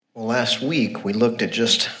Well, last week we looked at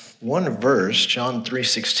just one verse, John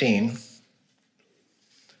 3:16.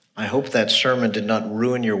 I hope that sermon did not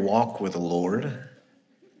ruin your walk with the Lord.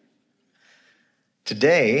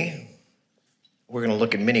 Today, we're going to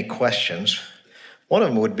look at many questions. One of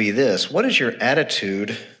them would be this: what is your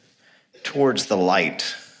attitude towards the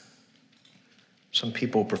light? Some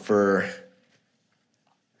people prefer,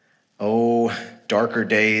 darker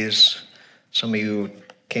days. Some of you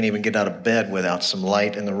can't even get out of bed without some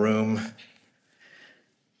light in the room.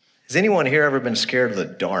 Has anyone here ever been scared of the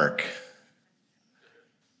dark?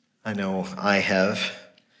 I know I have.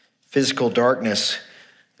 Physical darkness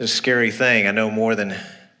is a scary thing. I know more than,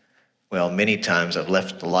 many times I've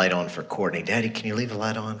left the light on for Courtney. Daddy, can you leave the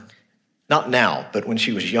light on? Not now, but when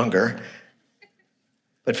she was younger.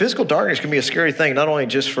 But physical darkness can be a scary thing, not only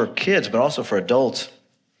just for kids, but also for adults.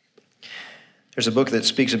 There's a book that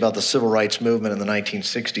speaks about the civil rights movement in the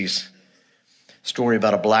 1960s. A story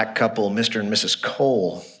about a black couple, Mr. and Mrs.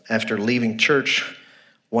 Cole. After leaving church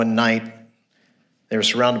one night, they were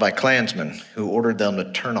surrounded by Klansmen who ordered them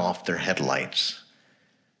to turn off their headlights.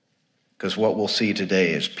 Because what we'll see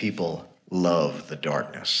today is people love the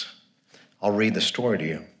darkness. I'll read the story to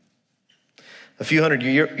you. A few hundred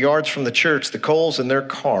yards from the church, the Coles in their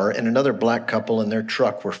car and another black couple in their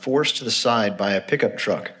truck were forced to the side by a pickup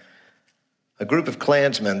truck. A group of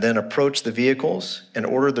Klansmen then approached the vehicles and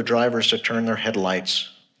ordered the drivers to turn their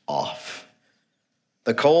headlights off.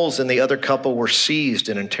 The Coles and the other couple were seized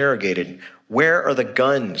and interrogated. "Where are the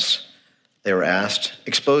guns?" they were asked,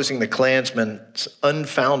 exposing the Klansmen's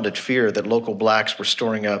unfounded fear that local blacks were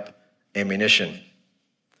storing up ammunition.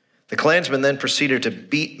 The Klansmen then proceeded to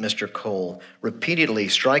beat Mr. Cole, repeatedly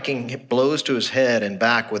striking blows to his head and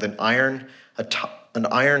back with an iron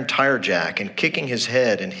tire jack and kicking his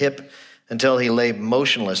head and hip until he lay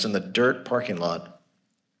motionless in the dirt parking lot.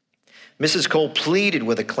 Mrs. Cole pleaded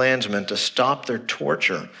with the Klansmen to stop their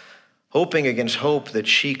torture, hoping against hope that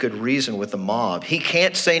she could reason with the mob. "He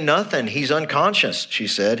can't say nothing. He's unconscious," she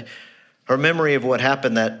said. Her memory of what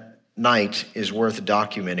happened that night is worth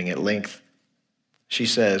documenting at length. She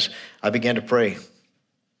says, "I began to pray.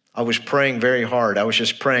 I was praying very hard. I was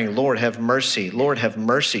just praying, 'Lord, have mercy. Lord, have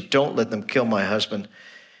mercy. Don't let them kill my husband.'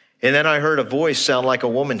 And then I heard a voice sound like a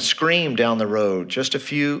woman scream down the road, just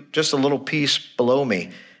a little piece below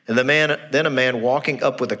me. And then a man walking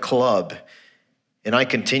up with a club. And I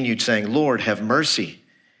continued saying, 'Lord, have mercy.'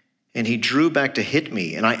 And he drew back to hit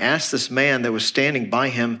me. And I asked this man that was standing by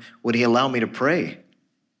him, would he allow me to pray?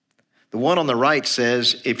 The one on the right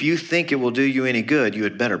says, 'If you think it will do you any good, you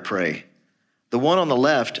had better pray.' The one on the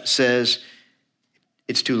left says,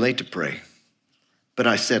 'It's too late to pray.' But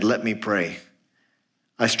I said, 'Let me pray.'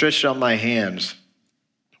 I stretched out my hands.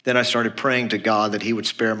 Then I started praying to God that he would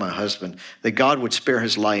spare my husband, that God would spare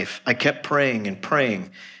his life. I kept praying and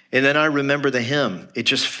praying. And then I remember the hymn. It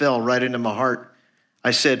just fell right into my heart.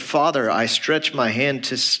 I said, 'Father, I stretch my hand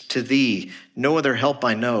to thee. No other help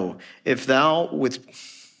I know. If thou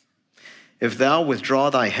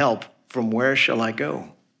withdraw thy help, from where shall I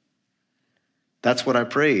go?'" That's what I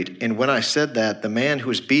prayed. And when I said that, the man who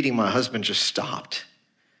was beating my husband just stopped.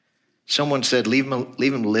 Someone said, leave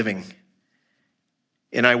him living.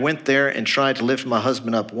 And I went there and tried to lift my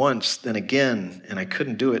husband up once, then again, and I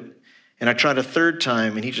couldn't do it. And I tried a third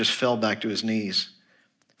time, and he just fell back to his knees.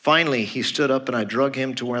 Finally, he stood up, and I drug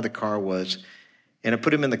him to where the car was, and I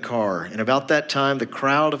put him in the car. And about that time, the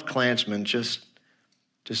crowd of Klansmen just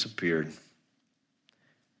disappeared.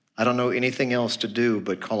 I don't know anything else to do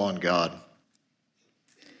but call on God.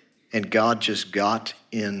 And God just got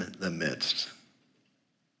in the midst.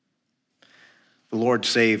 The Lord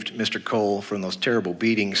saved Mr. Cole from those terrible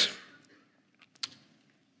beatings.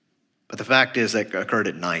 But the fact is that occurred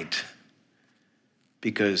at night,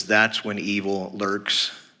 because that's when evil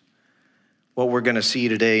lurks. What we're going to see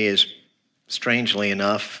today is, strangely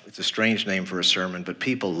enough, it's a strange name for a sermon, but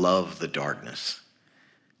people love the darkness.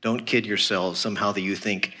 Don't kid yourselves somehow that you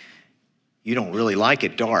think you don't really like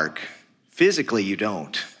it dark. Physically, you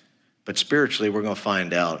don't. But spiritually, we're going to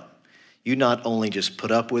find out. You not only just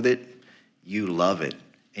put up with it, you love it,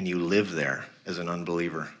 and you live there as an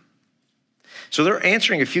unbeliever. So they're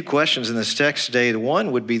answering a few questions in this text today. The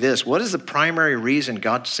one would be this: what is the primary reason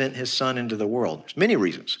God sent his son into the world? There's many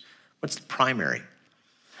reasons. What's the primary?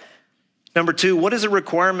 Number two, what is the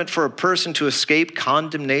requirement for a person to escape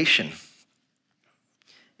condemnation?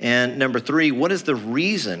 And number three, what is the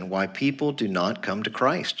reason why people do not come to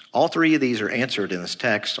Christ? All three of these are answered in this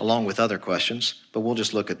text, along with other questions, but we'll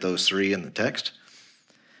just look at those three in the text.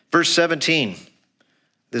 Verse 17,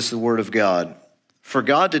 this is the word of God. "For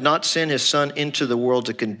God did not send his son into the world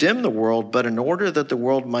to condemn the world, but in order that the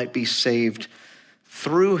world might be saved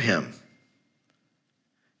through him.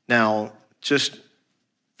 Now, just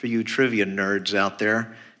for you trivia nerds out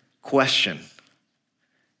there, question.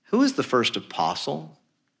 Who is the first apostle?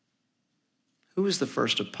 Who is the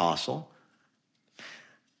first apostle?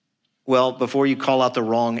 Well, before you call out the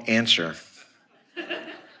wrong answer,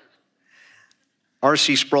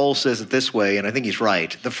 R.C. Sproul says it this way, and I think he's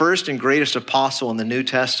right. The first and greatest apostle in the New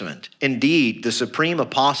Testament, indeed, the supreme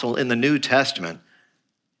apostle in the New Testament,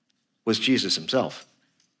 was Jesus himself.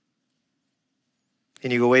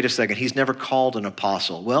 And you go, wait a second, he's never called an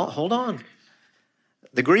apostle. Well, hold on.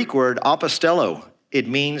 The Greek word apostello, it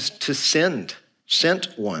means to send,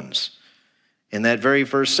 sent ones. In that very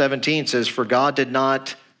verse 17 says, for God did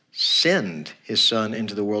not send his son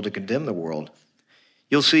into the world to condemn the world.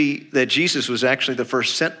 You'll see that Jesus was actually the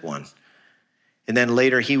first sent one. And then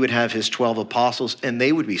later he would have his 12 apostles and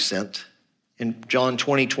they would be sent. In John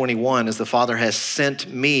 20:21, as the Father has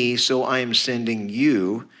sent me, so I am sending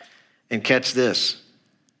you. And catch this,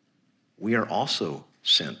 we are also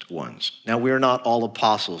sent ones. Now we are not all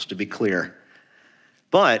apostles, to be clear,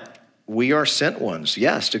 but we are sent ones,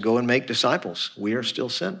 yes, to go and make disciples. We are still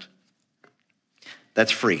sent.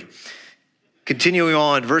 That's free. Continuing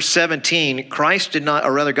on, verse 17, God did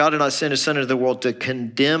not send his son into the world to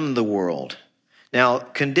condemn the world. Now,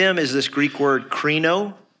 condemn is this Greek word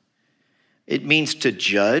krino. It means to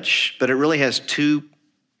judge, but it really has two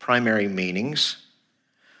primary meanings.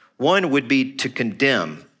 One would be to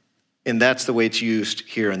condemn, and that's the way it's used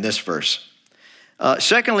here in this verse.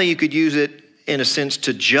 Secondly, you could use it in a sense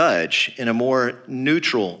to judge in a more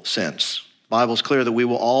neutral sense. The Bible's clear that we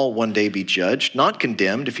will all one day be judged, not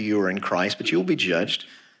condemned if you are in Christ, but you will be judged.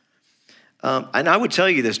 And I would tell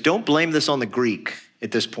you this, don't blame this on the Greek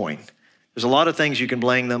at this point. There's a lot of things you can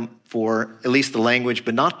blame them for, at least the language,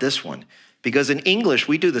 but not this one. Because in English,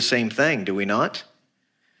 we do the same thing, do we not?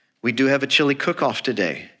 We do have a chili cook-off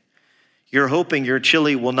today. You're hoping your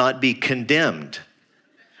chili will not be condemned.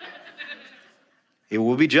 It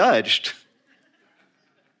will be judged,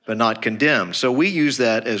 but not condemned. So we use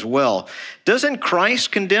that as well. Doesn't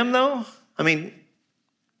Christ condemn, though? I mean,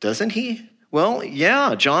 doesn't he? Well,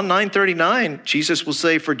 yeah, John 9:39, Jesus will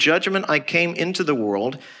say, for judgment I came into the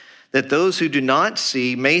world, that those who do not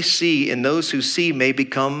see may see, and those who see may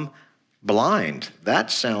become blind.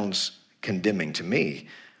 That sounds condemning to me.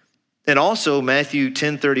 And also Matthew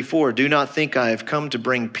 10:34, do not think I have come to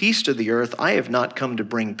bring peace to the earth. I have not come to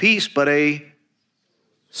bring peace, but a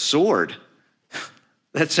sword.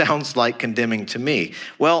 That sounds like condemning to me.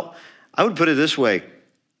 Well, I would put it this way.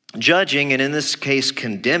 Judging, and in this case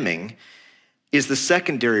condemning, is the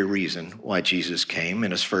secondary reason why Jesus came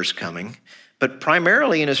in his first coming. But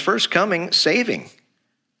primarily in his first coming, saving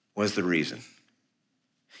was the reason.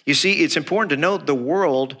 You see, it's important to note the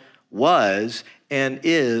world was and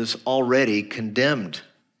is already condemned.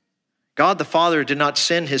 God the Father did not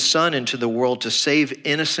send his Son into the world to save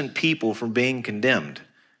innocent people from being condemned.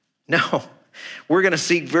 No, we're going to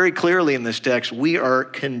see very clearly in this text, we are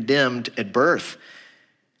condemned at birth.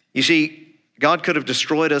 You see, God could have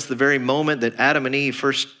destroyed us the very moment that Adam and Eve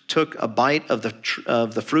first took a bite of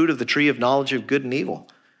the fruit of the tree of knowledge of good and evil.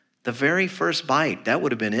 The very first bite, that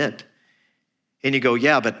would have been it. And you go,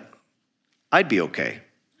 yeah, but I'd be okay.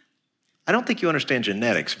 I don't think you understand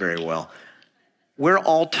genetics very well. We're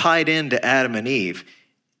all tied into Adam and Eve.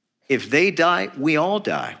 If they die, we all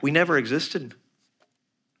die. We never existed.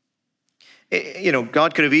 You know,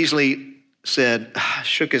 God could have easily said,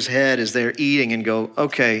 shook his head as they're eating and go,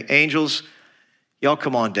 okay, angels, y'all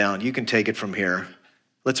come on down. You can take it from here.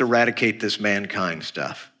 Let's eradicate this mankind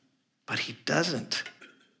stuff. But he doesn't.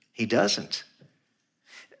 He doesn't.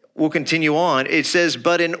 We'll continue on. It says,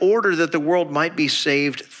 but in order that the world might be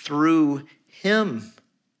saved through him.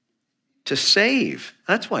 To save.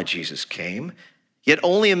 That's why Jesus came. Yet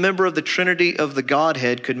only a member of the Trinity of the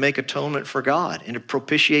Godhead could make atonement for God and to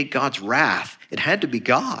propitiate God's wrath. It had to be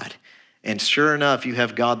God. And sure enough, you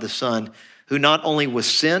have God the Son, who not only was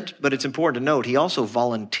sent, but it's important to note, he also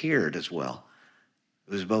volunteered as well.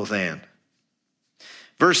 It was both and.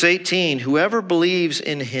 Verse 18, whoever believes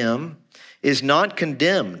in him is not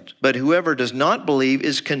condemned, but whoever does not believe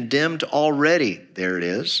is condemned already. There it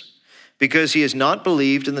is. Because he has not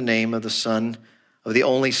believed in the name of the Son, of the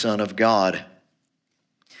only Son of God.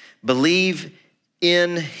 Believe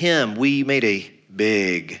in him. We made a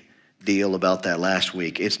big deal about that last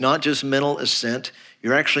week. It's not just mental assent.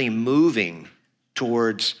 You're actually moving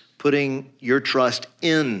towards putting your trust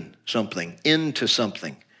in something, into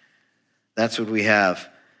something. That's what we have.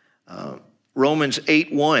 Romans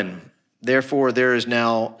 8:1. Therefore, there is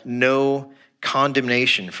now no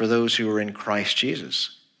condemnation for those who are in Christ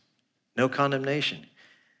Jesus. No condemnation.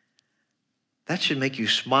 That should make you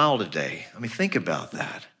smile today. I mean, think about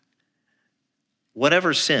that.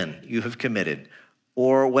 Whatever sin you have committed,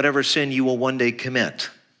 or whatever sin you will one day commit,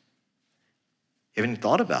 you haven't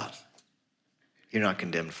thought about, you're not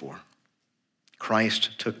condemned for.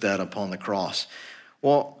 Christ took that upon the cross.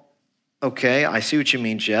 Well, okay, I see what you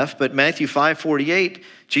mean, Geoff, but Matthew 5:48,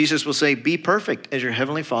 Jesus will say, be perfect as your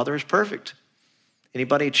heavenly Father is perfect.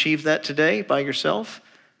 Anybody achieve that today by yourself?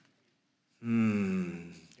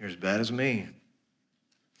 You're as bad as me.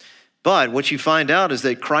 But what you find out is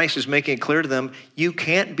that Christ is making it clear to them, you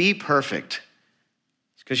can't be perfect.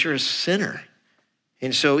 It's because you're a sinner.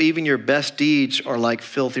 And so even your best deeds are like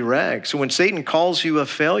filthy rags. So when Satan calls you a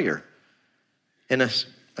failure and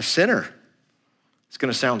a sinner, it's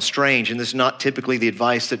going to sound strange, and this is not typically the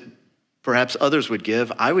advice that perhaps others would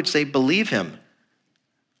give. I would say believe him.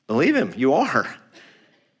 Believe him. You are.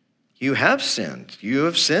 You have sinned. You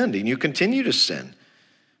have sinned, and you continue to sin.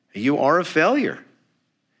 You are a failure.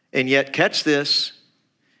 And yet, catch this,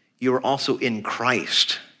 you are also in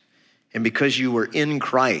Christ. And because you were in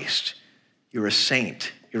Christ, you're a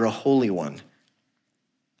saint. You're a holy one.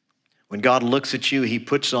 When God looks at you, he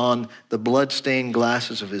puts on the blood-stained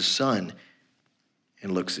glasses of his Son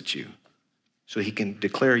and looks at you. So he can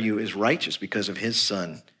declare you as righteous because of his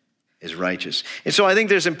Son is righteous. And so I think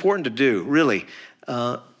there's important to do, really.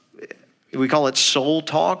 We call it soul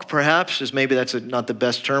talk, perhaps, as maybe that's not the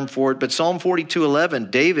best term for it. But Psalm 42:11,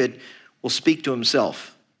 David will speak to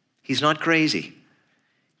himself. He's not crazy.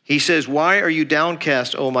 He says, why are you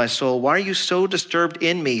downcast, O my soul? Why are you so disturbed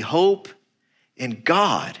in me? Hope in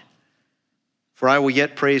God, for I will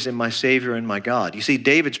yet praise him, my Savior and my God. You see,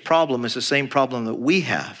 David's problem is the same problem that we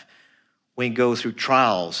have. We go through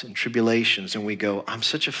trials and tribulations and we go, I'm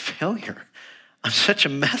such a failure. I'm such a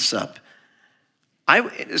mess up.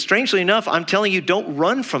 Strangely enough, I'm telling you, don't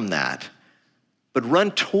run from that, but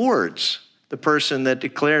run towards the person that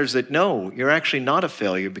declares that, no, you're actually not a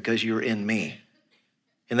failure because you're in me.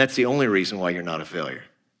 And that's the only reason why you're not a failure,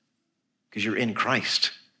 because you're in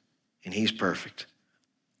Christ and he's perfect.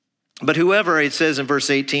 But whoever, it says in verse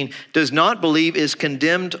 18, does not believe is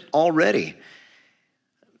condemned already.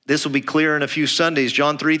 This will be clear in a few Sundays.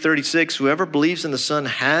 John 3:36, whoever believes in the Son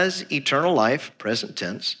has eternal life, present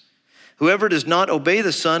tense. Whoever does not obey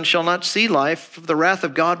the Son shall not see life, for the wrath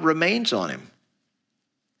of God remains on him.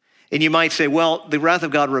 And you might say, well, the wrath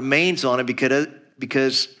of God remains on him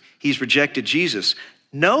because he's rejected Jesus.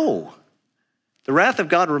 No, the wrath of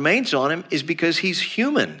God remains on him is because he's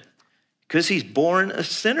human, because he's born a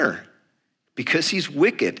sinner, because he's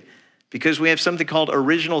wicked, because we have something called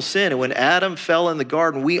original sin. And when Adam fell in the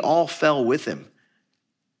garden, we all fell with him.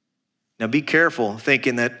 Now be careful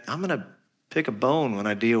thinking that I'm going to pick a bone when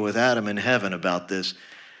I deal with Adam in heaven about this.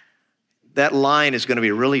 That line is going to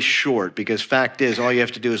be really short because fact is, all you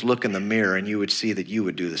have to do is look in the mirror and you would see that you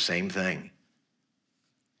would do the same thing.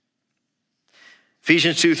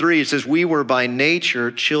 Ephesians 2:3, it says, we were by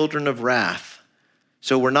nature children of wrath.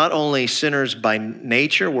 So we're not only sinners by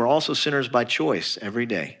nature, we're also sinners by choice every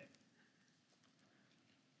day.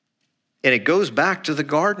 And it goes back to the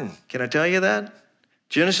garden. Can I tell you that?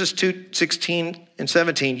 Genesis 2:16 and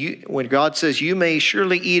 17, when God says, you may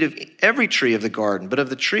surely eat of every tree of the garden, but of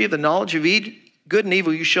the tree of the knowledge of good and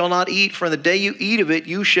evil you shall not eat, for in the day you eat of it,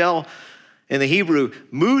 you shall, in the Hebrew,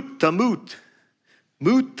 mut tamut,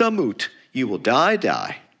 you will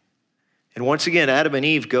die. And once again, Adam and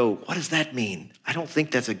Eve go, what does that mean? I don't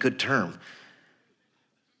think that's a good term.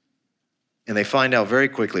 And they find out very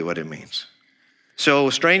quickly what it means. So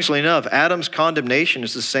strangely enough, Adam's condemnation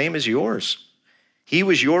is the same as yours. He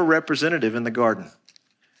was your representative in the garden.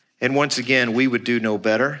 And once again, we would do no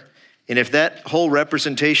better. And if that whole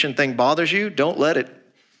representation thing bothers you, don't let it.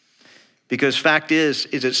 Because fact is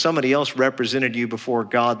that somebody else represented you before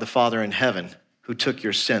God the Father in heaven who took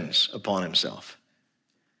your sins upon himself.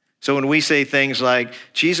 So when we say things like,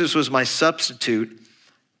 Jesus was my substitute,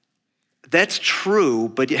 that's true,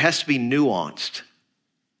 but it has to be nuanced.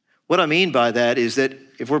 What I mean by that is that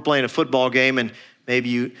if we're playing a football game and maybe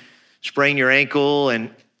you sprain your ankle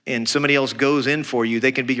and somebody else goes in for you,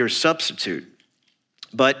 they can be your substitute.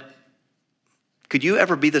 But could you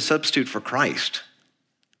ever be the substitute for Christ?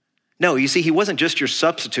 No, you see, he wasn't just your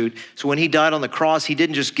substitute. So when he died on the cross, he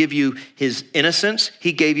didn't just give you his innocence,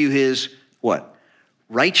 he gave you his what?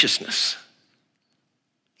 Righteousness.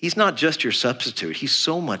 He's not just your substitute. He's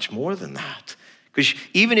so much more than that. Because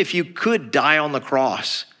even if you could die on the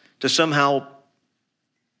cross to somehow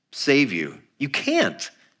save you, you can't,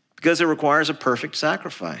 because it requires a perfect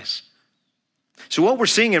sacrifice. So what we're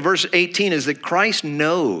seeing in verse 18 is that Christ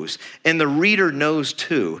knows, and the reader knows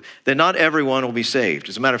too, that not everyone will be saved.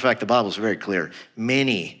 As a matter of fact, the Bible is very clear.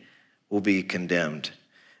 Many will be condemned.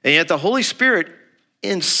 And yet the Holy Spirit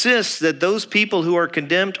insists that those people who are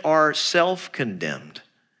condemned are self-condemned.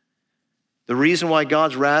 The reason why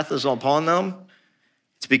God's wrath is upon them,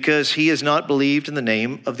 it's because he has not believed in the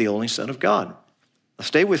name of the only Son of God. Now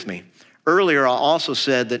stay with me. Earlier, I also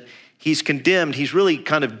said that he's condemned. He's really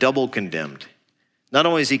kind of double condemned. Not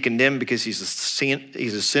only is he condemned because he's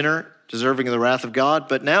a sinner deserving of the wrath of God,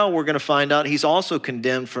 but now we're going to find out he's also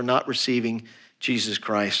condemned for not receiving Jesus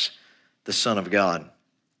Christ, the Son of God.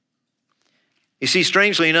 You see,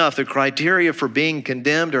 strangely enough, the criteria for being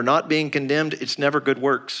condemned or not being condemned, it's never good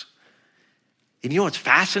works. And you know what's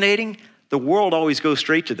fascinating? The world always goes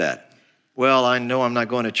straight to that. Well, I know I'm not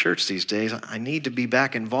going to church these days. I need to be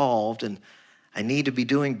back involved, and I need to be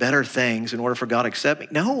doing better things in order for God to accept me.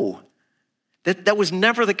 No, that was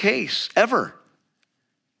never the case, ever.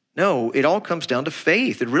 No, it all comes down to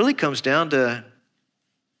faith. It really comes down to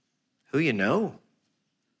who you know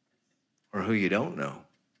or who you don't know.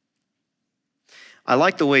 I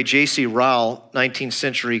like the way J.C. Ryle, 19th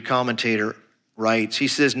century commentator, writes. He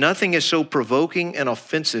says, nothing is so provoking and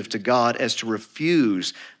offensive to God as to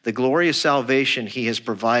refuse the glorious salvation he has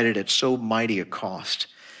provided at so mighty a cost.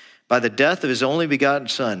 By the death of his only begotten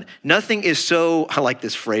Son, nothing is so, I like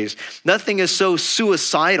this phrase, nothing is so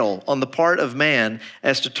suicidal on the part of man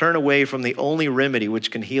as to turn away from the only remedy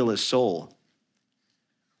which can heal his soul.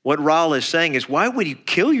 What Ryle is saying is, why would you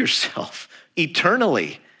kill yourself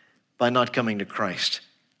eternally by not coming to Christ?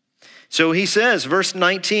 So he says, verse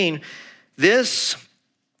 19, this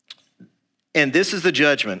is the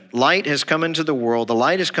judgment. Light has come into the world. The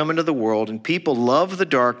light has come into the world, and people love the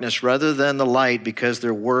darkness rather than the light because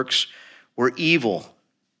their works were evil.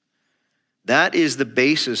 That is the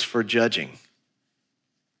basis for judging.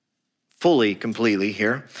 Fully, completely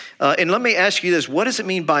here. And let me ask you this. What does it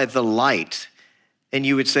mean by the light? And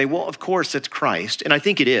you would say, well, of course, it's Christ. And I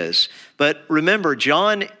think it is. But remember,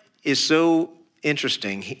 John is so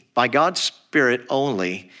interesting. By God's Spirit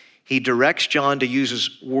only, he directs John to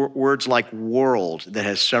use words like world that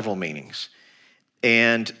has several meanings,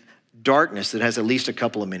 and darkness that has at least a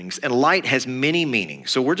couple of meanings, and light has many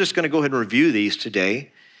meanings. So we're just going to go ahead and review these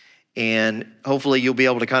today, and hopefully you'll be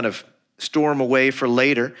able to kind of store them away for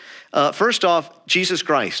later. First off, Jesus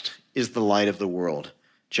Christ is the light of the world.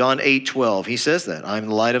 John 8:12, he says that, I'm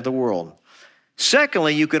the light of the world.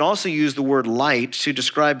 Secondly, you can also use the word light to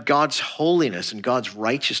describe God's holiness and God's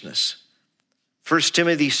righteousness. 1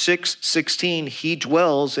 Timothy 6:16, he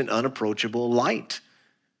dwells in unapproachable light,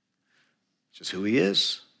 which is who he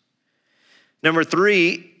is. Number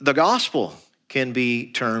 3, the gospel can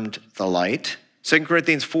be termed the light. 2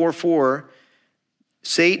 Corinthians 4:4,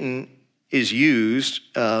 Satan is used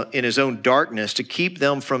in his own darkness to keep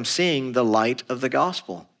them from seeing the light of the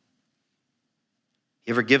gospel.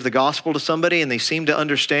 You ever give the gospel to somebody and they seem to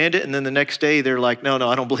understand it, and then the next day they're like, no,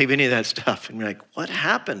 I don't believe any of that stuff. And you're like, what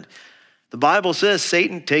happened? The Bible says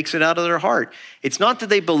Satan takes it out of their heart. It's not that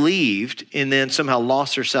they believed and then somehow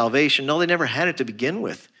lost their salvation. No, they never had it to begin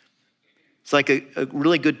with. It's like a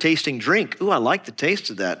really good tasting drink. Ooh, I like the taste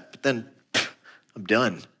of that, but then I'm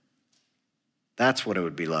done. That's what it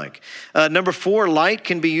would be like. Number 4, light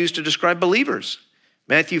can be used to describe believers.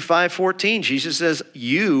 Matthew 5:14, Jesus says,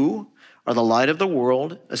 you are the light of the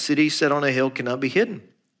world. A city set on a hill cannot be hidden.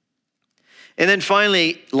 And then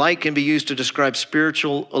finally, light can be used to describe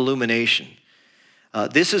spiritual illumination.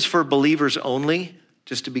 This is for believers only,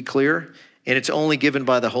 just to be clear, and it's only given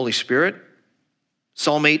by the Holy Spirit.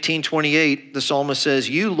 Psalm 18:28, the psalmist says,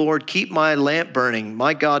 you, Lord, keep my lamp burning.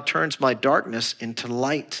 My God turns my darkness into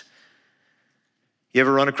light. You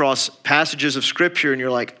ever run across passages of scripture and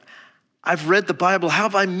you're like, I've read the Bible. How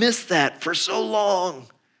have I missed that for so long?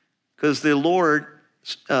 Because the Lord,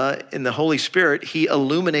 in the Holy Spirit, he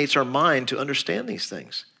illuminates our mind to understand these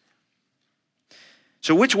things.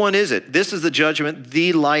 So which one is it? This is the judgment.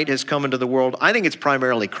 The light has come into the world. I think it's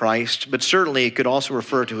primarily Christ, but certainly it could also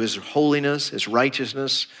refer to his holiness, his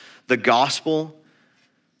righteousness, the gospel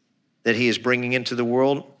that he is bringing into the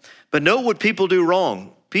world. But note what people do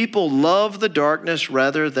wrong. People love the darkness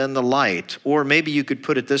rather than the light. Or maybe you could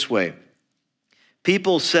put it this way.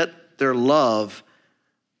 People set their love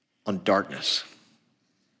on darkness.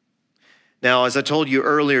 Now, as I told you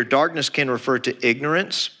earlier, darkness can refer to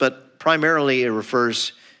ignorance, but primarily it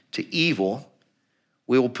refers to evil.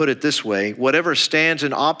 We will put it this way. Whatever stands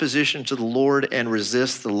in opposition to the Lord and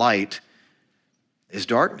resists the light is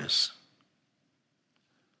darkness.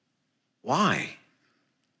 Why?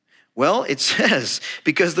 Well, it says,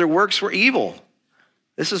 because their works were evil.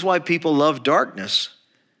 This is why people love darkness.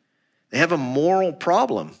 They have a moral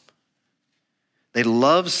problem. They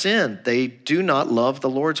love sin. They do not love the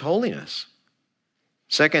Lord's holiness.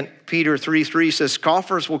 2 Peter 3:3 says,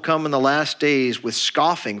 scoffers will come in the last days with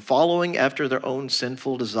scoffing, following after their own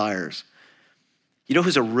sinful desires. You know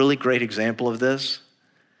who's a really great example of this?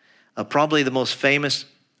 Probably the most famous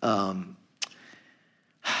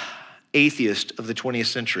atheist of the 20th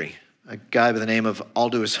century, a guy by the name of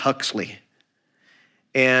Aldous Huxley.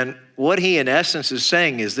 And what he in essence is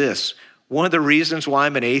saying is this: one of the reasons why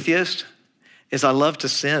I'm an atheist is I love to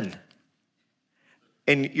sin.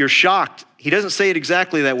 And you're shocked. He doesn't say it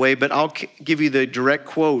exactly that way, but I'll give you the direct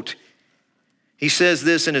quote. He says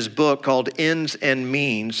this in his book called Ends and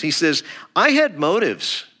Means. He says, I had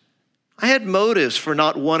motives. I had motives for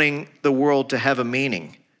not wanting the world to have a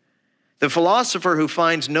meaning. The philosopher who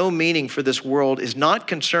finds no meaning for this world is not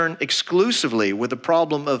concerned exclusively with the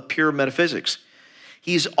problem of pure metaphysics.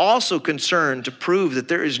 He's also concerned to prove that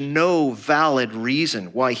there is no valid reason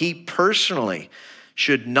why he personally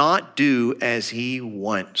should not do as he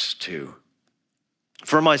wants to.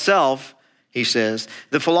 For myself, he says,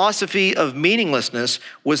 the philosophy of meaninglessness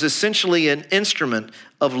was essentially an instrument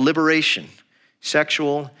of liberation,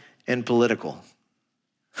 sexual and political.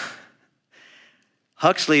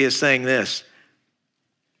 Huxley is saying this: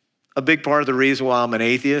 a big part of the reason why I'm an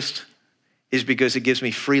atheist is because it gives me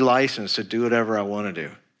free license to do whatever I want to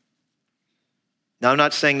do. Now, I'm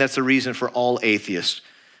not saying that's the reason for all atheists,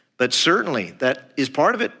 but certainly that is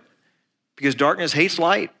part of it, because darkness hates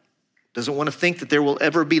light, doesn't want to think that there will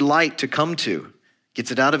ever be light to come to,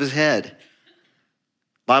 gets it out of his head.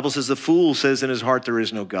 Bible says the fool says in his heart there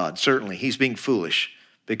is no God. Certainly, he's being foolish,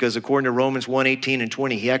 because according to Romans 1:18 and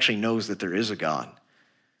 20, he actually knows that there is a God,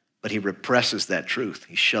 but he represses that truth.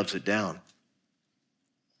 He shoves it down.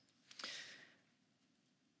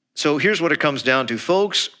 So here's what it comes down to.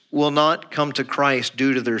 Folks will not come to Christ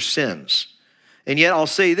due to their sins. And yet I'll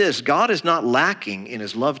say this: God is not lacking in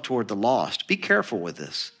his love toward the lost. Be careful with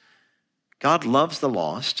this. God loves the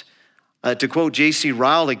lost. To quote J.C.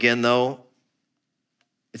 Ryle again, though,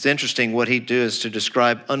 it's interesting what he does to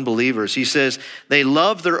describe unbelievers. He says, they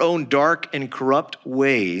love their own dark and corrupt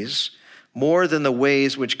ways more than the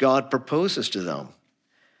ways which God proposes to them.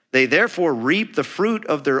 They therefore reap the fruit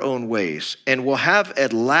of their own ways and will have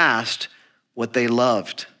at last what they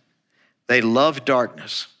loved. They love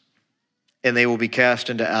darkness, and they will be cast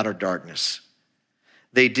into outer darkness.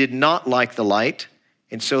 They did not like the light,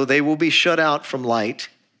 and so they will be shut out from light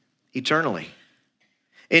eternally.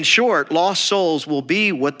 In short, lost souls will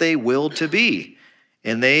be what they willed to be,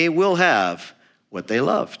 and they will have what they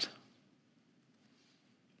loved.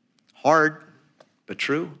 Hard, but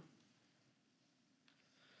true.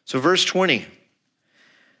 So verse 20,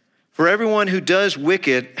 for everyone who does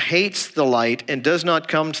wicked hates the light and does not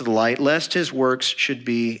come to the light, lest his works should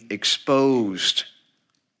be exposed.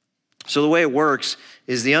 So the way it works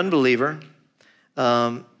is the unbeliever,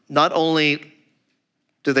 not only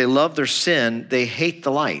do they love their sin, they hate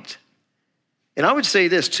the light. And I would say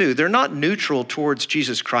this too, they're not neutral towards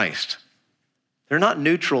Jesus Christ. They're not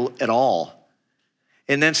neutral at all.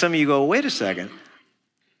 And then some of you go, wait a second.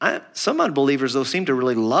 Some unbelievers, though, seem to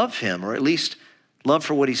really love him, or at least love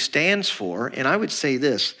for what he stands for. And I would say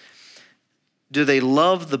this: do they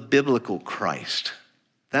love the biblical Christ?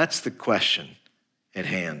 That's the question at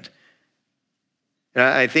hand. And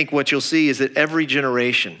I think what you'll see is that every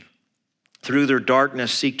generation, through their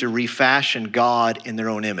darkness, seek to refashion God in their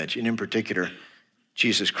own image, and in particular,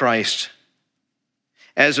 Jesus Christ.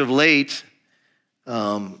 As of late,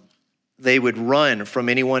 they would run from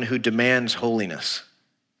anyone who demands holiness.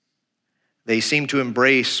 They seem to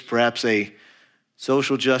embrace perhaps a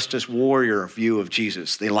social justice warrior view of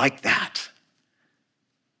Jesus. They like that.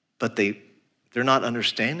 But they're not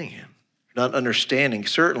understanding him. They're not understanding.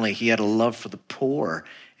 Certainly, he had a love for the poor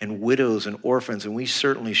and widows and orphans, and we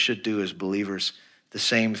certainly should do as believers the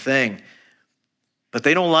same thing. But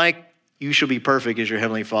they don't like, you shall be perfect as your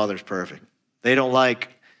heavenly Father is perfect. They don't like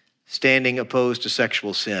standing opposed to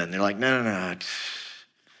sexual sin. They're like, no.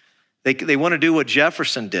 They want to do what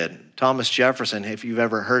Jefferson did. Thomas Jefferson, if you've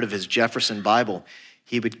ever heard of his Jefferson Bible,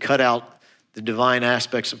 he would cut out the divine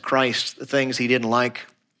aspects of Christ, the things he didn't like,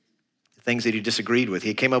 the things that he disagreed with.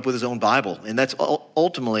 He came up with his own Bible, and that's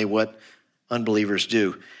ultimately what unbelievers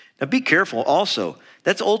do. Now be careful also.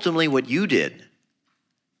 That's ultimately what you did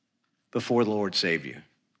before the Lord saved you.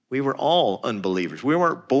 We were all unbelievers. We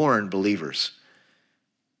weren't born believers.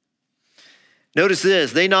 Notice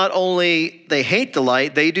this, they hate the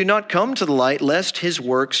light, they do not come to the light lest his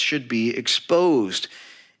works should be exposed.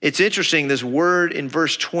 It's interesting, this word in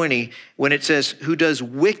verse 20, when it says, who does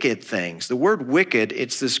wicked things. The word wicked,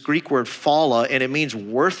 it's this Greek word phala, and it means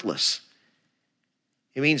worthless.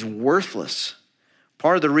 It means worthless.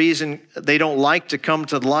 Part of the reason they don't like to come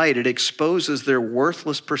to the light, it exposes their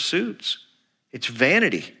worthless pursuits. It's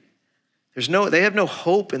vanity. They have no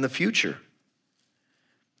hope in the future.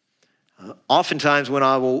 Oftentimes when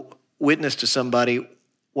I will witness to somebody,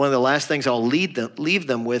 one of the last things I'll leave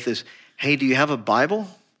them with is, hey, do you have a Bible?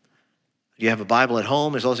 Do you have a Bible at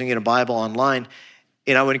home? There's also you can get a Bible online.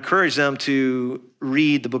 And I would encourage them to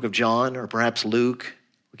read the book of John or perhaps Luke.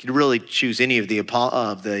 We could really choose any of the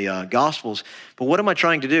Gospels. But what am I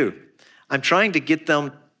trying to do? I'm trying to get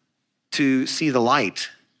them to see the light.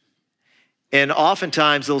 And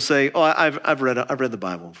oftentimes they'll say, oh, I've read the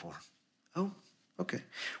Bible before. Oh, okay.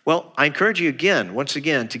 Well, I encourage you once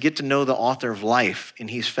again, to get to know the author of life. And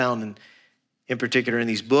he's found in particular in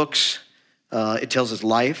these books. It tells us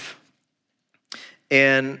life.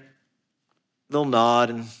 And they'll nod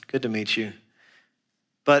and good to meet you.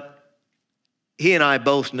 But he and I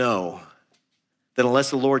both know that unless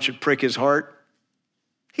the Lord should prick his heart,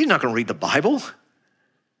 he's not going to read the Bible. The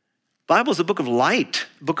Bible is a book of light,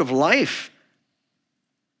 a book of life.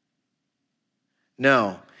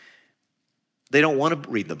 No, they don't want to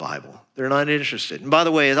read the Bible. They're not interested. And by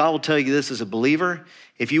the way, as I will tell you this as a believer,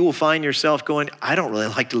 if you will find yourself going, I don't really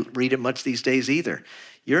like to read it much these days either,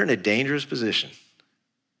 you're in a dangerous position.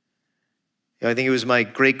 I think it was my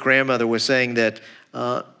great-grandmother was saying that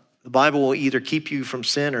the Bible will either keep you from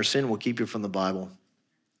sin or sin will keep you from the Bible.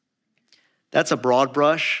 That's a broad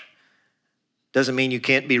brush. Doesn't mean you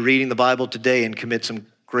can't be reading the Bible today and commit some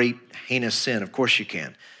great heinous sin. Of course you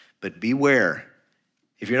can. But beware.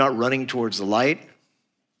 If you're not running towards the light,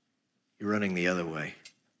 you're running the other way.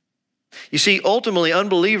 You see, ultimately,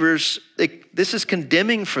 unbelievers, this is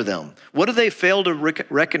condemning for them. What do they fail to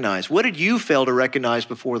recognize? What did you fail to recognize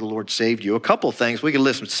before the Lord saved you? A couple of things. We could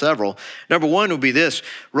list several. Number one would be this.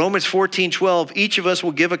 Romans 14:12, each of us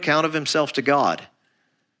will give account of himself to God.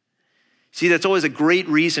 See, that's always a great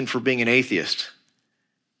reason for being an atheist.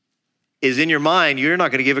 Is in your mind, you're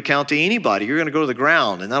not going to give account to anybody. You're going to go to the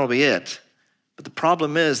ground, and that'll be it. But the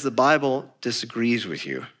problem is the Bible disagrees with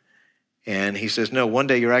you. And he says, no, one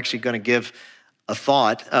day you're actually going to give a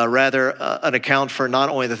thought, an account for not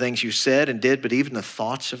only the things you said and did, but even the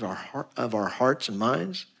thoughts of our hearts and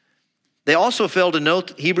minds. They also fail to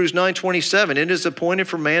note Hebrews 9:27. It is appointed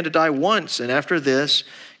for man to die once, and after this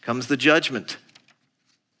comes the judgment.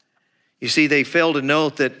 You see, they fail to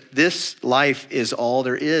note that this life is all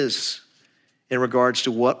there is in regards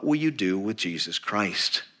to what will you do with Jesus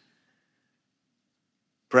Christ.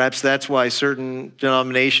 Perhaps that's why certain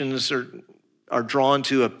denominations are drawn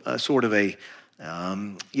to a sort of a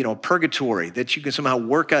purgatory, that you can somehow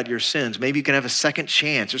work out your sins. Maybe you can have a second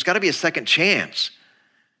chance. There's got to be a second chance.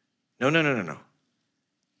 No.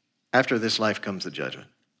 After this life comes the judgment.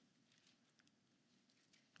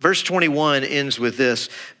 Verse 21 ends with this,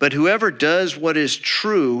 but whoever does what is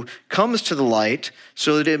true comes to the light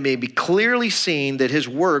so that it may be clearly seen that his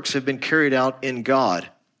works have been carried out in God.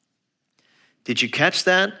 Did you catch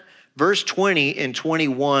that? Verse 20 and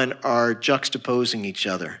 21 are juxtaposing each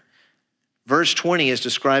other. Verse 20 is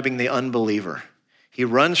describing the unbeliever. He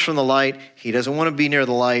runs from the light. He doesn't want to be near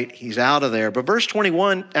the light. He's out of there. But verse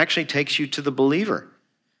 21 actually takes you to the believer.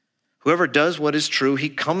 Whoever does what is true, he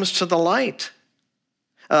comes to the light.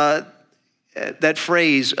 That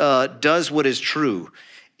phrase, does what is true.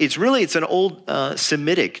 It's an old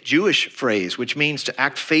Semitic Jewish phrase, which means to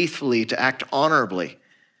act faithfully, to act honorably.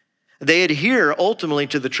 They adhere ultimately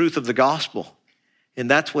to the truth of the gospel, and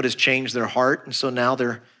that's what has changed their heart, and so now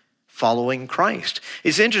they're following Christ.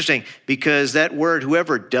 It's interesting because that word,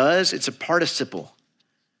 whoever does, it's a participle.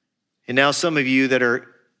 And now some of you that are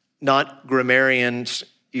not grammarians,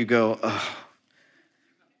 you go, oh.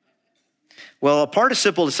 Well, a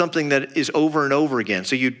participle is something that is over and over again.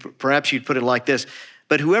 So perhaps you'd put it like this,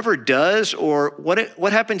 but whoever does, or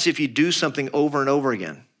what happens if you do something over and over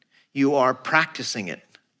again? You are practicing it.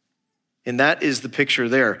 And that is the picture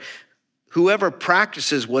there. Whoever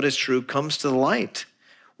practices what is true comes to the light.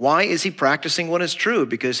 Why is he practicing what is true?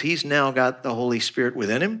 Because he's now got the Holy Spirit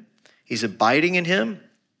within him. He's abiding in him.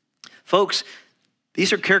 Folks,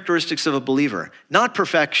 these are characteristics of a believer. Not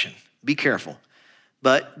perfection. Be careful.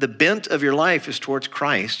 But the bent of your life is towards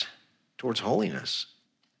Christ, towards holiness.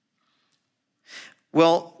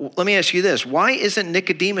 Well, let me ask you this. Why isn't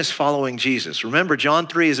Nicodemus following Jesus? Remember, John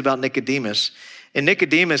 3 is about Nicodemus. And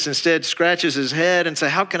Nicodemus instead scratches his head and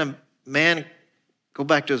says, how can a man go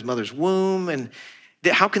back to his mother's womb? And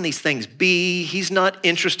how can these things be? He's not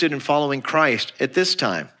interested in following Christ at this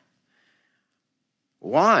time.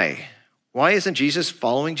 Why? Why isn't Jesus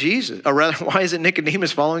following Jesus? Or rather, why isn't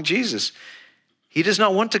Nicodemus following Jesus? He does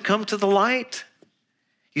not want to come to the light.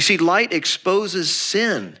 You see, light exposes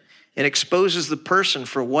sin. and exposes the person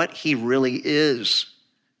for what he really is.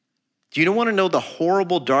 Do you want to know the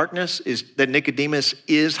horrible darkness that Nicodemus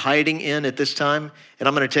is hiding in at this time? And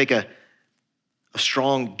I'm going to take a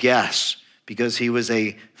strong guess, because he was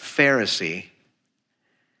a Pharisee.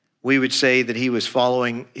 We would say that he was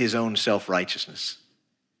following his own self-righteousness.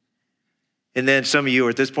 And then some of you are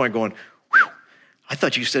at this point going, "Whew, I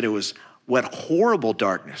thought you said it was what horrible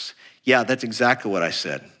darkness." Yeah, that's exactly what I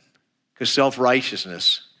said. Because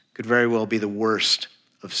self-righteousness could very well be the worst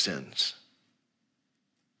of sins.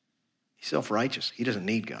 He's self-righteous. He doesn't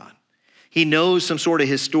need God. He knows some sort of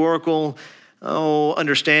historical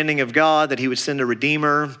understanding of God, that he would send a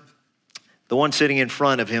redeemer. The one sitting in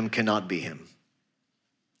front of him cannot be him.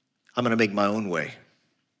 I'm going to make my own way.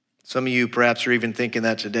 Some of you perhaps are even thinking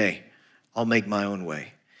that today. I'll make my own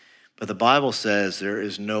way. But the Bible says there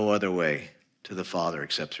is no other way to the Father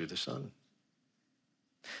except through the Son.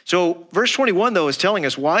 So verse 21, though, is telling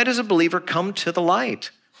us, why does a believer come to the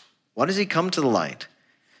light? Why does he come to the light?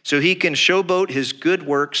 So he can showboat his good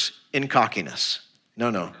works in cockiness.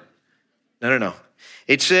 No.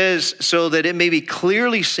 It says, so that it may be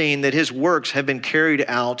clearly seen that his works have been carried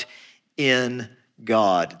out in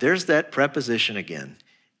God. There's that preposition again,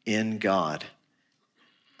 in God.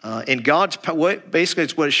 In God's, basically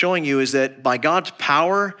it's what it's showing you is that by God's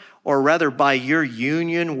power, or rather by your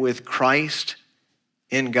union with Christ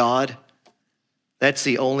in God, that's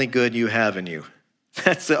the only good you have in you.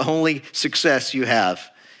 That's the only success you have,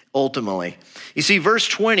 ultimately. You see, verse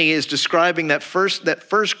 20 is describing that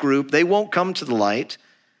first group. They won't come to the light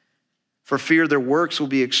for fear their works will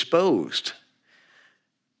be exposed.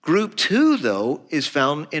 Group 2, though, is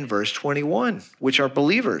found in verse 21, which are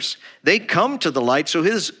believers. They come to the light so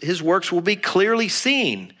his works will be clearly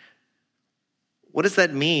seen. What does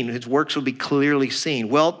that mean? His works will be clearly seen.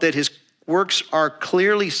 Well, that his works are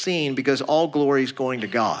clearly seen because all glory is going to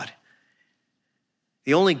God.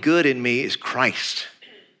 The only good in me is Christ.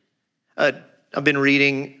 I've been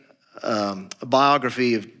reading a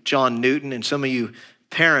biography of John Newton, and some of you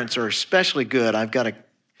parents are especially good. I've got to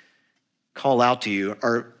call out to you,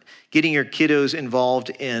 are getting your kiddos involved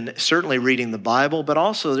in certainly reading the Bible, but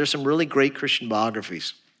also there's some really great Christian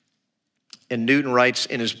biographies. And Newton writes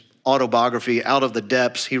in his autobiography, Out of the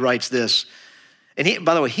Depths, he writes this. And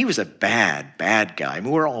by the way, he was a bad guy. I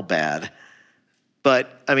mean, we're all bad.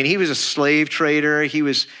 But, I mean, he was a slave trader. He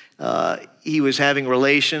was having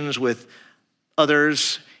relations with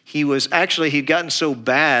others. He'd gotten so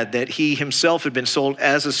bad that he himself had been sold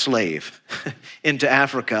as a slave into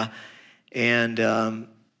Africa. And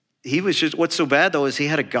he was just, what's so bad though is he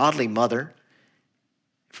had a godly mother.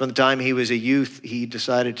 From the time he was a youth, he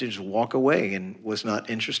decided to just walk away and was not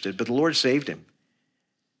interested. But the Lord saved him.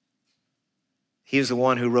 He is the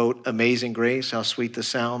one who wrote Amazing Grace, how sweet the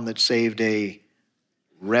sound that saved a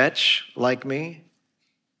wretch like me.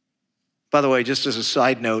 By the way, just as a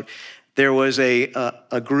side note, there was a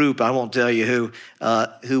group, I won't tell you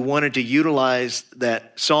who wanted to utilize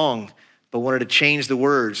that song, but wanted to change the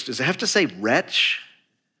words. Does it have to say wretch?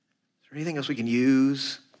 Is there anything else we can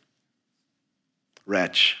use?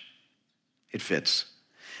 Wretch. It fits.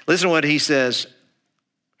 Listen to what he says.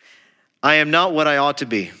 I am not what I ought to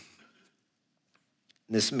be.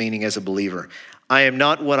 This meaning as a believer. I am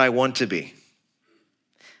not what I want to be.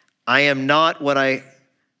 I am not what I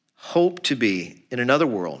hope to be in another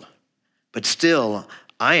world. But still,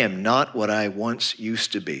 I am not what I once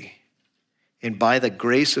used to be. And by the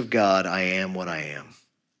grace of God, I am what I am.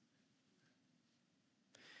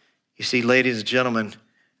 You see, ladies and gentlemen,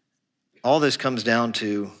 all this comes down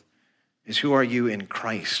to is who are you in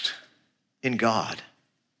Christ, in God?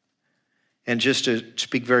 And just to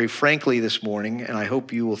speak very frankly this morning, and I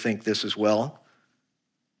hope you will think this as well,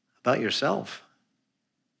 about yourself.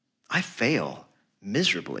 I fail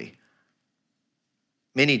miserably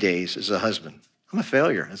many days as a husband. I'm a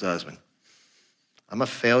failure as a husband. I'm a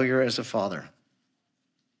failure as a father.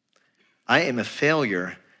 I am a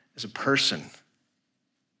failure as a person.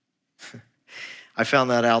 I found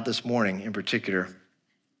that out this morning in particular.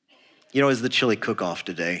 You know, it's the chili cook-off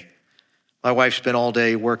today. My wife spent all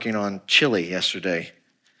day working on chili yesterday.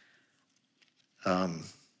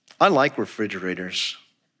 I like refrigerators.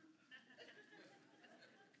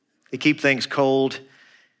 They keep things cold.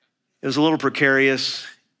 It was a little precarious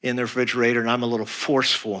in the refrigerator, and I'm a little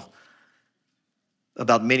forceful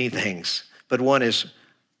about many things. But one is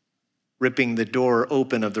ripping the door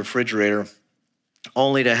open of the refrigerator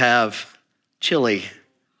only to have chili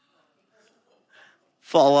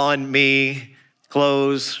fall on me,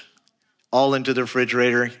 clothes, all into the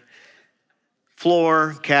refrigerator,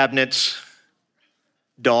 floor, cabinets,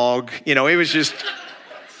 dog. You know, it was just,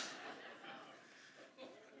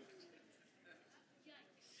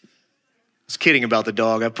 kidding about the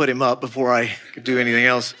dog. I put him up before I could do anything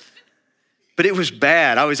else. But it was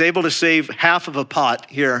bad. I was able to save half of a pot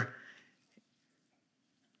here,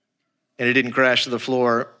 and it didn't crash to the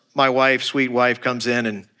floor. My wife, sweet wife, comes in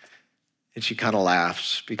and she kind of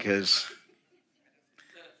laughs because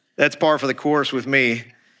that's par for the course with me.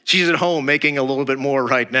 She's at home making a little bit more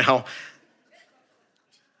right now.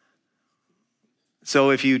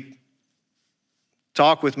 So if you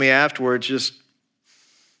talk with me afterwards, just,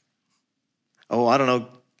 I don't know,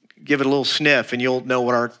 give it a little sniff and you'll know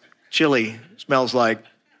what our chili smells like,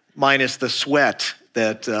 minus the sweat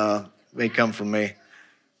that may come from me.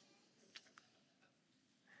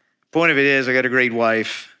 Point of it is, I got a great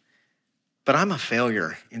wife, but I'm a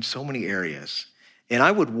failure in so many areas. And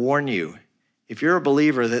I would warn you, if you're a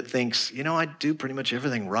believer that thinks, I do pretty much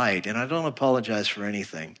everything right and I don't apologize for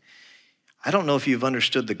anything, I don't know if you've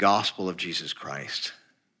understood the gospel of Jesus Christ.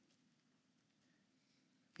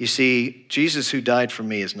 You see, Jesus who died for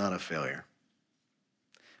me is not a failure.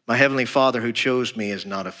 My Heavenly Father who chose me is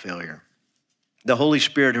not a failure. The Holy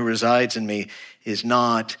Spirit who resides in me is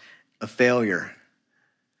not a failure.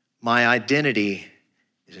 My identity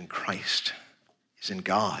is in Christ, is in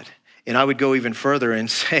God. And I would go even further and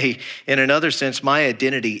say, in another sense, my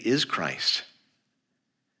identity is Christ.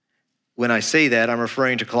 When I say that, I'm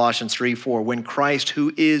referring to Colossians 3:4. When Christ,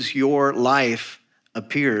 who is your life,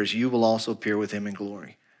 appears, you will also appear with him in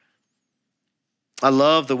glory. I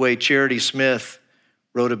love the way Charity Smith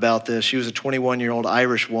wrote about this. She was a 21-year-old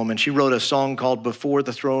Irish woman. She wrote a song called Before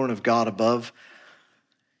the Throne of God Above.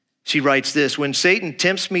 She writes this: when Satan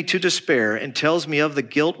tempts me to despair and tells me of the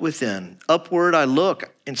guilt within, upward I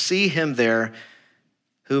look and see him there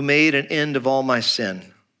who made an end of all my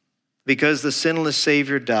sin. Because the sinless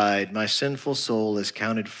Savior died, my sinful soul is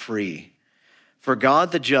counted free. For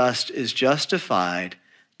God the just is justified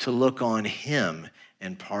to look on him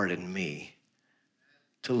and pardon me.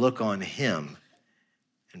 To look on him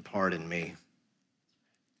and pardon me.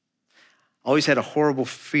 I always had a horrible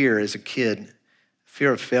fear as a kid,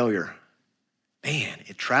 fear of failure. Man,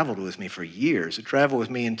 it traveled with me for years. It traveled with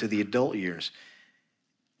me into the adult years.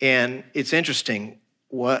 And it's interesting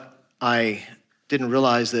what I didn't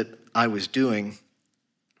realize that I was doing.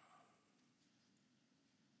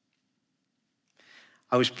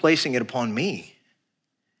 I was placing it upon me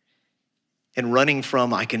and running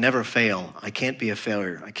from, I can never fail. I can't be a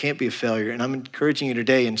failure. I can't be a failure. And I'm encouraging you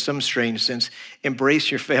today, in some strange sense, embrace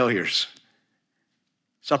your failures.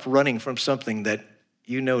 Stop running from something that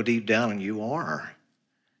you know deep down you are.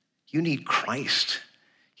 You need Christ.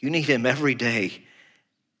 You need him every day.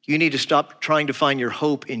 You need to stop trying to find your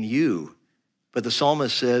hope in you. But the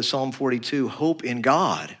psalmist says, Psalm 42, hope in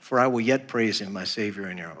God, for I will yet praise him, my Savior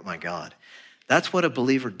and my God. That's what a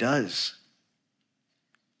believer does.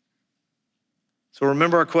 So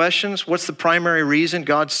remember our questions. What's the primary reason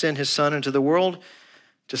God sent his son into the world?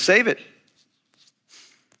 To save it.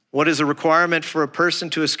 What is the requirement for a person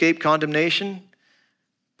to escape condemnation?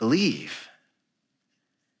 Believe.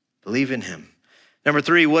 Believe in him. Number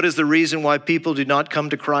 3, what is the reason why people do not come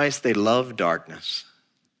to Christ? They love darkness.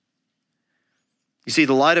 You see,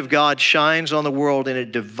 the light of God shines on the world and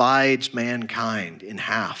it divides mankind in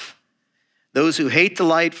half. Those who hate the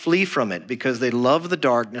light flee from it because they love the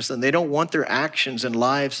darkness and they don't want their actions and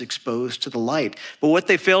lives exposed to the light. But what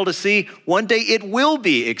they fail to see, one day it will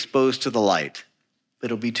be exposed to the light, but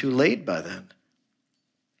it'll be too late by then.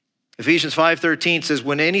 Ephesians 5:13 says,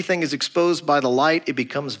 when anything is exposed by the light, it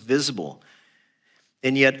becomes visible.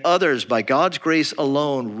 And yet others, by God's grace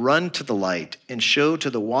alone, run to the light and show to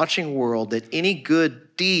the watching world that any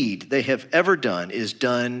good deed they have ever done is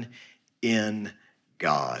done in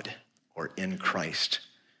God or in Christ.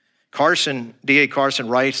 D.A. Carson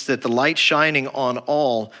writes that the light shining on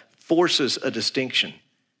all forces a distinction.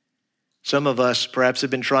 Some of us perhaps have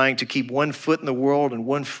been trying to keep one foot in the world and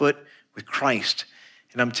one foot with Christ.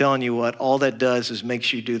 And I'm telling you what, all that does is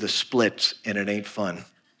makes you do the splits, and it ain't fun.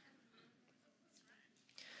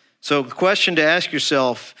 So the question to ask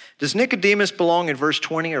yourself, does Nicodemus belong in verse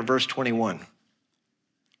 20 or verse 21?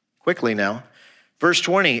 Quickly now. Verse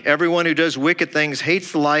 20, everyone who does wicked things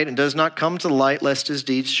hates the light and does not come to the light lest his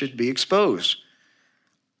deeds should be exposed.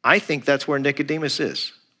 I think that's where Nicodemus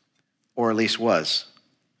is, or at least was.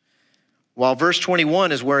 While verse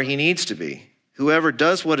 21 is where he needs to be. Whoever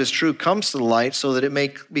does what is true comes to the light so that it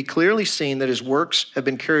may be clearly seen that his works have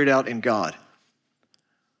been carried out in God.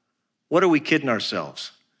 What are we kidding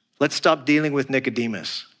ourselves? Let's stop dealing with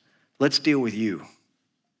Nicodemus. Let's deal with you.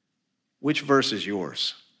 Which verse is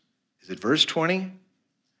yours? Is it verse 20?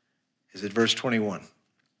 Is it verse 21?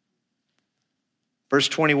 Verse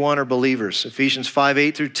 21 are believers. Ephesians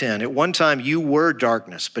 5:8-10. At one time you were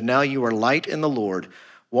darkness, but now you are light in the Lord.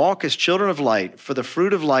 Walk as children of light, for the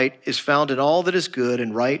fruit of light is found in all that is good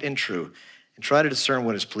and right and true. And try to discern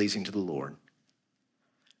what is pleasing to the Lord.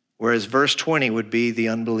 Whereas verse 20 would be the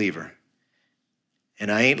unbeliever. And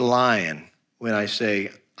I ain't lying when I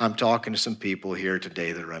say I'm talking to some people here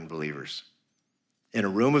today that are unbelievers. In a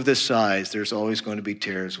room of this size, there's always going to be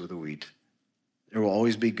tares with the wheat. There will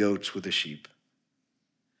always be goats with the sheep.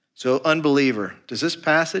 So, unbeliever, does this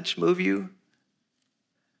passage move you?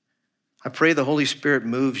 I pray the Holy Spirit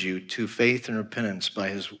moves you to faith and repentance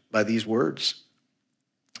by these words.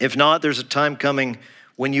 If not, there's a time coming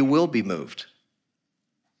when you will be moved.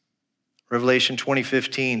 Revelation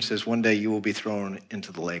 20:15 says one day you will be thrown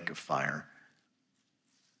into the lake of fire.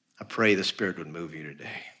 I pray the Spirit would move you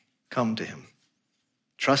today. Come to him.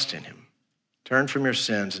 Trust in him. Turn from your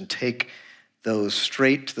sins and take those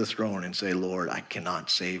straight to the throne and say, Lord, I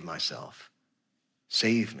cannot save myself.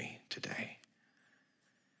 Save me today.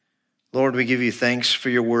 Lord, we give you thanks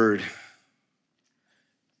for your word.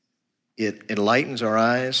 It enlightens our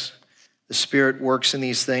eyes. The Spirit works in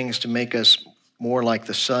these things to make us more like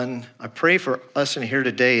the Son. I pray for us in here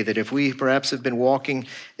today that if we perhaps have been walking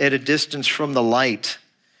at a distance from the light,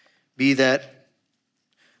 be that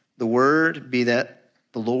the Word, be that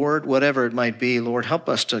the Lord, whatever it might be, Lord, help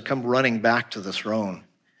us to come running back to the throne,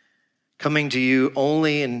 coming to you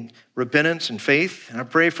only in repentance and faith. And I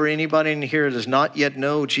pray for anybody in here that does not yet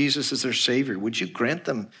know Jesus as their Savior. Would you grant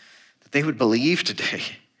them that they would believe today?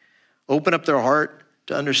 Open up their heart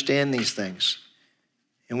to understand these things.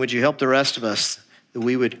 And would you help the rest of us that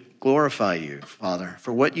we would glorify you, Father,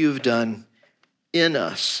 for what you've done in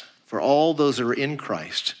us, for all those that are in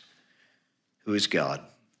Christ, who is God.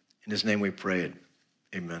 In his name we pray it.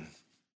 Amen.